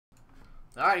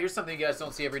All right, here's something you guys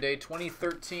don't see every day.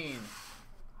 2013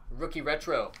 Rookie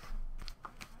Retro.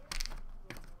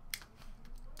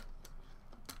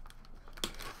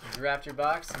 Draft your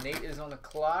box. Nate is on the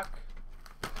clock.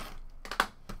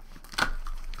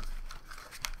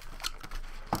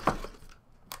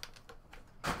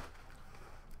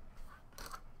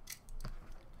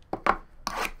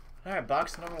 All right,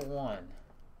 box number 1.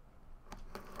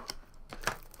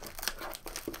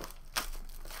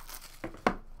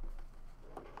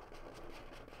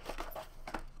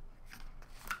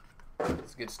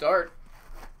 It's a good start.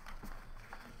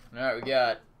 All right, we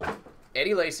got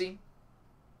Eddie Lacy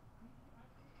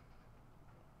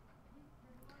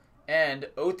and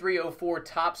 0304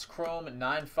 Topps Chrome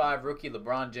 9.5 rookie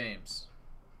LeBron James.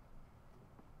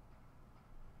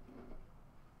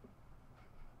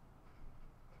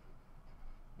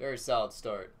 Very solid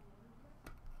start.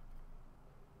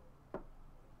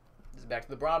 This is back to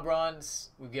the Bronze.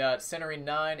 We've got centering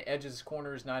 9, edges,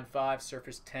 corners 9.5,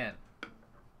 surface 10.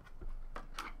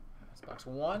 That's box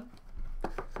 1.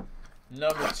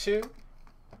 Number 2.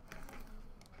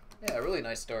 Yeah, really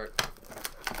nice start.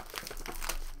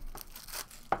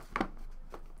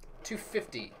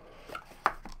 250.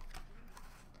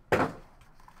 All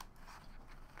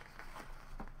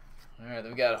right, then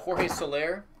we got Jorge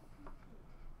Soler.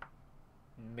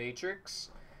 Matrix.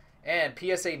 And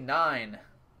PSA 9,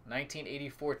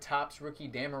 1984 Topps rookie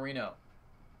Dan Marino.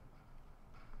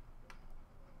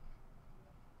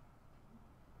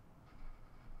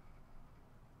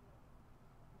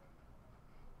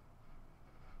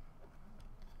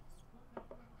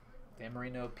 Dan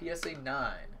Marino PSA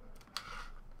 9.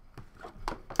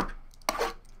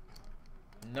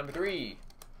 Number 3.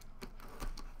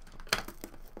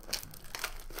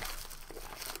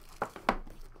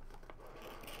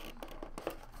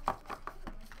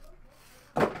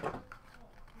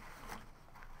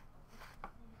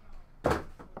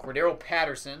 Cordero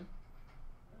Patterson.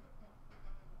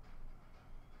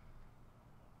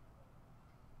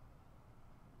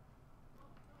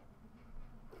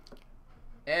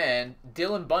 And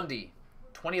Dylan Bundy.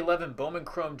 2011 Bowman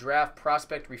Chrome Draft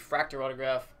Prospect Refractor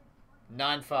Autograph.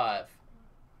 9.5.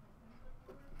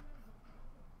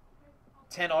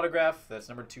 10 autograph. That's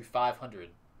number 2, 500.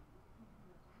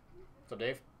 So,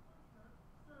 Dave?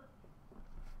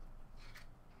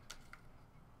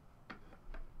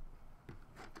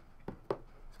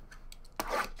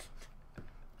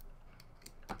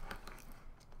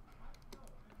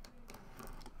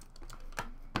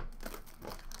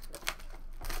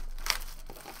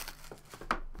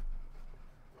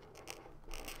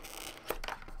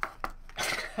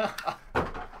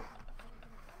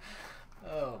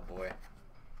 Oh boy.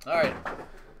 All right.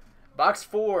 Box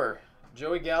 4.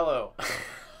 Joey Gallo.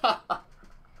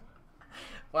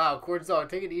 Wow, Cords Dog,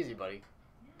 take it easy, buddy.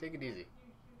 Take it easy.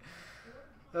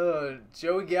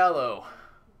 Joey Gallo.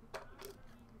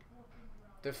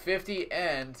 To 50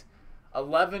 and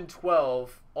 11-12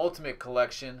 Ultimate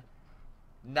Collection.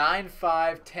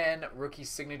 9/5/10 rookie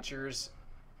signatures.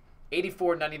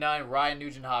 84.99 Ryan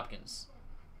Nugent Hopkins.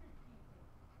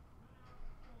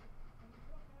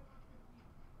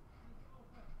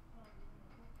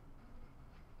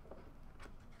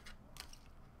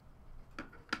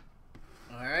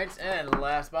 All right, and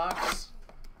last box.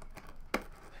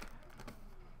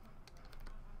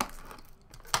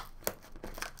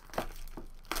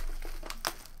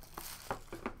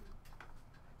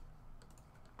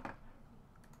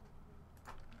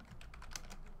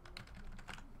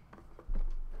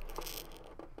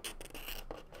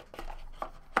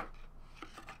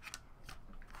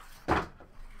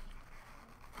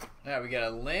 Now we got a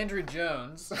Landry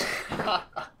Jones.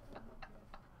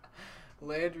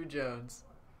 Landry Jones.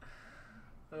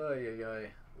 Oh, yeah.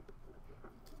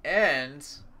 And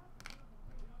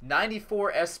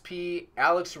 94 SP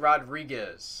Alex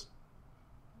Rodriguez.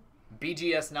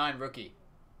 BGS 9 rookie.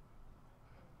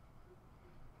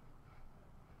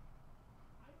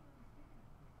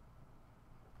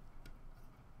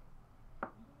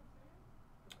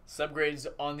 Subgrades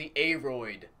on the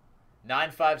Aroid.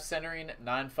 9.5 centering,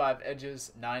 9.5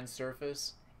 edges, 9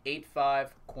 surface, 8.5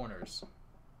 corners.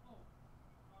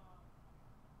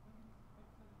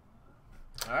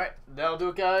 Alright, that'll do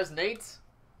it, guys. Nate,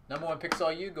 number 1 picks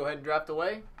all you. Go ahead and draft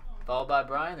away. Followed by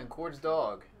Brian and Cords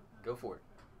Dog. Go for it.